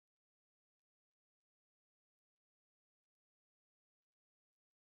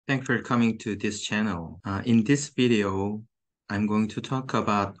Thanks for coming to this channel. In this video, I'm going to talk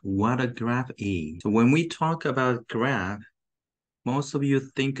about what a graph is. So when we talk about graph, most of you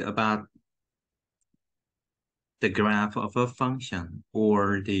think about the graph of a function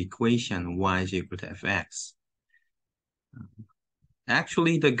or the equation y is equal to fx.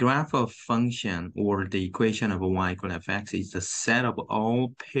 Actually, the graph of function or the equation of y equal to fx is the set of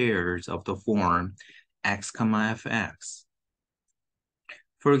all pairs of the form x comma fx.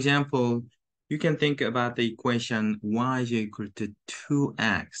 For example, you can think about the equation y is equal to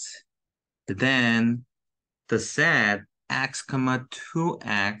 2x. Then the set x comma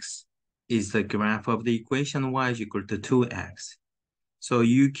 2x is the graph of the equation y is equal to 2x. So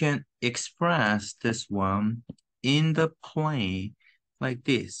you can express this one in the plane like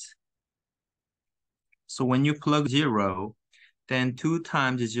this. So when you plug 0, then 2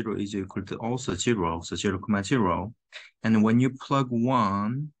 times 0 is equal to also 0, so 0, 0. And when you plug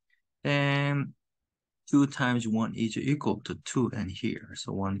 1, then 2 times 1 is equal to 2 and here,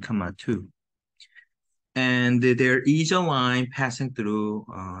 so 1, 2. And there is a line passing through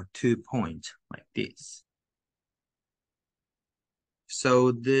 2 points like this.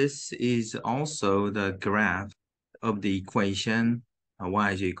 So this is also the graph of the equation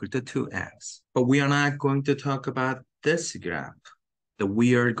y is equal to 2x. But we are not going to talk about this graph.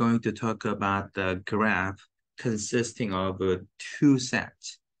 We are going to talk about the graph consisting of 2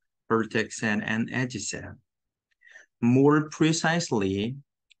 sets, vertex set and edge set. More precisely,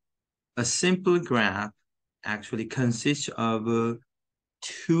 a simple graph actually consists of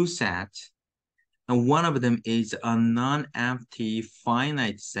 2 sets, and one of them is a non-empty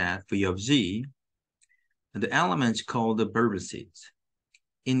finite set V of z. The elements called the vertices.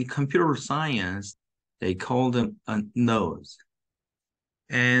 In computer science, they call them nodes.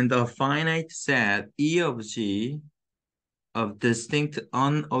 And a finite set E of z of distinct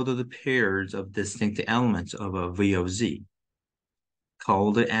unordered pairs of distinct elements of a V of z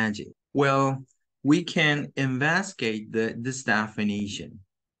called the edges. Well, we can investigate this definition.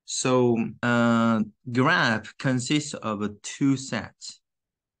 So graph consists of 2 sets,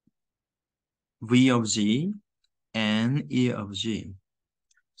 V of z and E of z.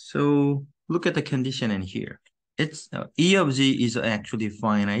 So look at the condition in here. It's E of z is actually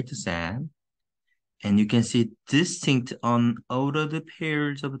finite set, and you can see distinct unordered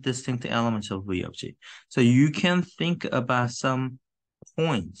pairs of distinct elements of V of z. So you can think about some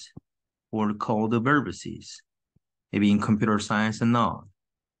points or called the vertices, maybe in computer science and not.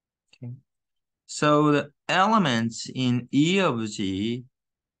 Okay. So the elements in E of z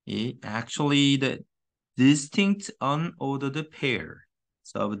is actually the distinct unordered pair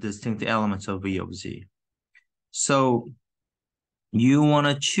of distinct elements of V of z. So you want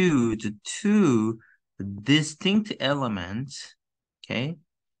to choose 2 distinct elements, okay?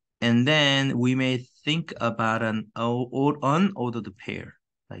 And then we may think about an unordered pair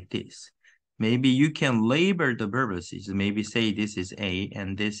like this. Maybe you can label the vertices. Maybe say this is A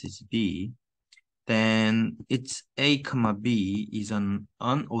and this is B. Then it's A comma B is an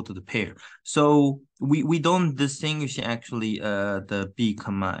unordered pair. So we don't distinguish actually the B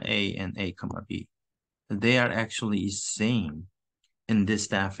comma A and A comma B. They are actually same in this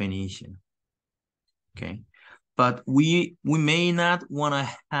definition. Okay, but we may not want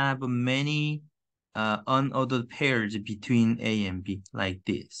to have many unordered pairs between A and B like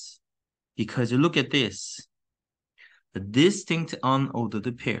this, because look at this, the distinct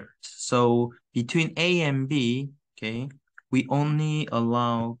unordered pairs. So between A and B, okay, we only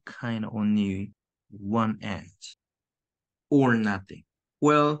allow only one edge or nothing.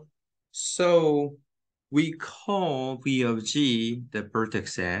 Well, so we call V of G the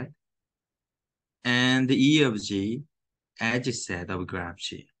vertex set and the E of G edge set of graph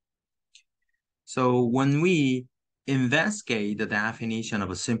G. So when we investigate the definition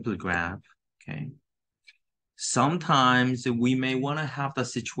of a simple graph, okay, sometimes we may want to have the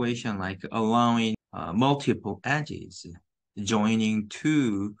situation like allowing multiple edges joining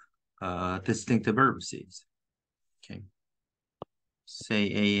 2 distinct vertices. Okay,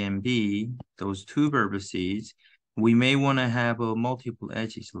 say A and B, those 2 vertices, we may want to have multiple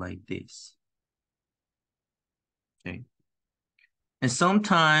edges like this. Okay, and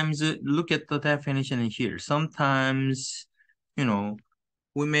sometimes look at the definition in here. Sometimes,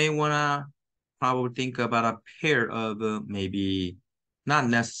 we may want to probably think about a pair of maybe not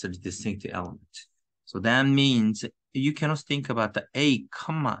necessarily distinct elements. So that means you cannot think about the A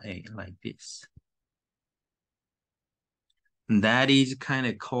comma A like this. And that is kind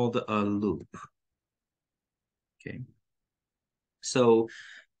of called a loop. Okay. So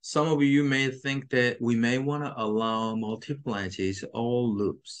some of you may think that we may want to allow multiple edges or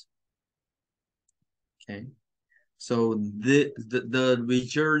loops. Okay. So the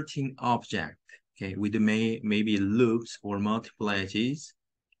resulting object, okay, with maybe loops or multiple edges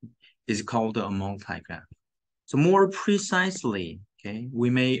is called a multigraph. So more precisely, okay, we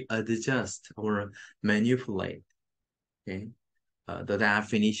may adjust or manipulate, okay, the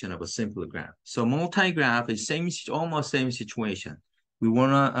definition of a simple graph. So multigraph is almost same situation. We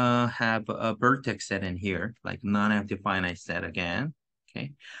wanna have a vertex set in here, like non-empty finite set again,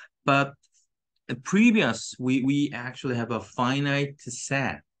 okay, but previous, we actually have a finite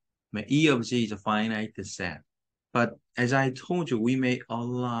set. E of G is a finite set. But as I told you, we may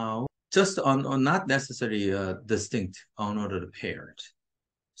allow just on not necessarily distinct unordered pairs.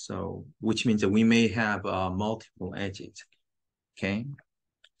 So, which means that we may have multiple edges. Okay.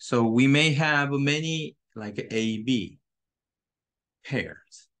 So we may have many like AB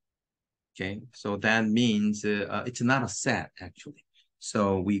pairs. Okay. So that means it's not a set actually.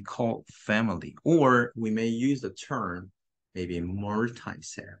 So we call family, or we may use the term maybe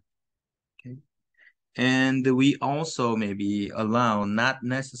multi-set. Okay. And we also maybe allow not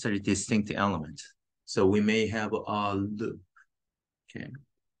necessarily distinct elements. So we may have a loop. Okay.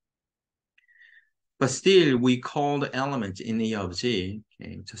 But still, we call the element in E of G,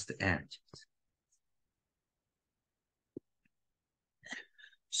 okay, just the edges.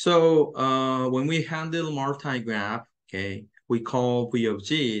 So when we handle multigraph, okay, we call V of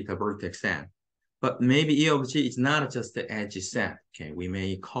G the vertex set. But maybe E of G is not just the edge set. Okay, we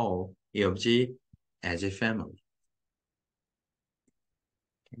may call E of G edge family.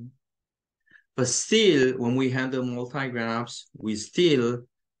 Okay. But still, when we handle multigraphs, we still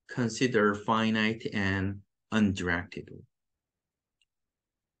consider finite and undirected.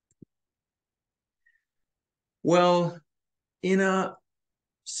 Well, in a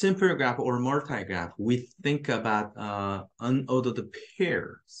simple graph or multigraph, we think about unordered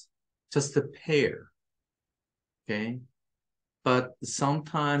pairs, just a pair. Okay. But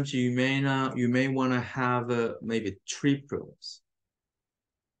sometimes you may want to have maybe triples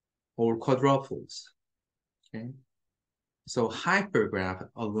or quadruples. Okay. So hypergraph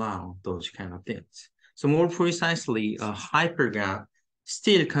allow those kind of things. So more precisely, a hypergraph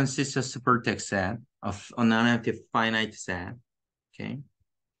still consists of vertex set of a non-empty finite set. Okay.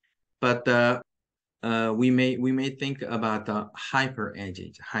 But we may think about the hyper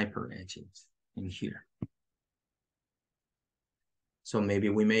edges in here. So maybe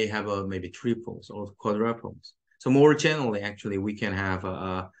we may have maybe triples or quadruples. So more generally, actually, we can have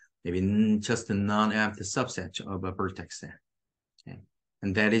maybe just a non-empty subset of a vertex set. Okay.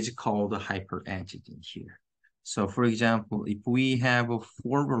 And that is called a hyper edge in here. So for example, if we have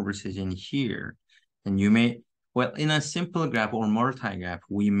four vertices in here, and you may, well, in a simple graph or multi-graph,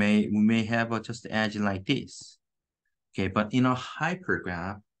 we may have just edge like this. Okay, but in a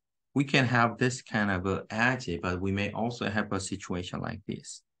hypergraph, we can have this kind of edge, but we may also have a situation like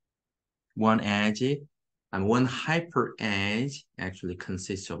this. One edge and one hyper edge actually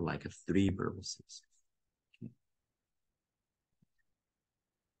consists of like three vertices. Okay.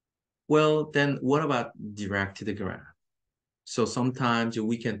 Well, then what about directed graph? So sometimes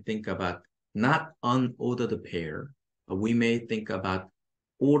we can think about not unordered pair, but we may think about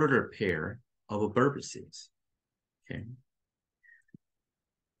ordered pair of vertices. Okay.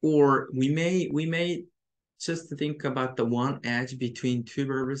 Or we may just think about the one edge between two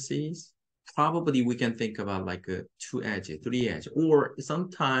vertices. Probably we can think about like a two edge, three edge, or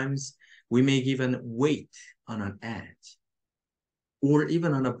sometimes we may give a weight on an edge or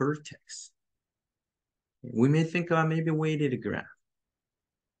even on a vertex. We may think about maybe weighted graph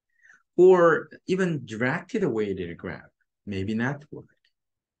or even directed weighted graph, maybe network.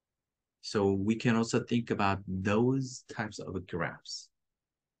 So we can also think about those types of graphs.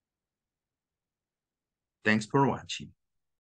 Thanks for watching.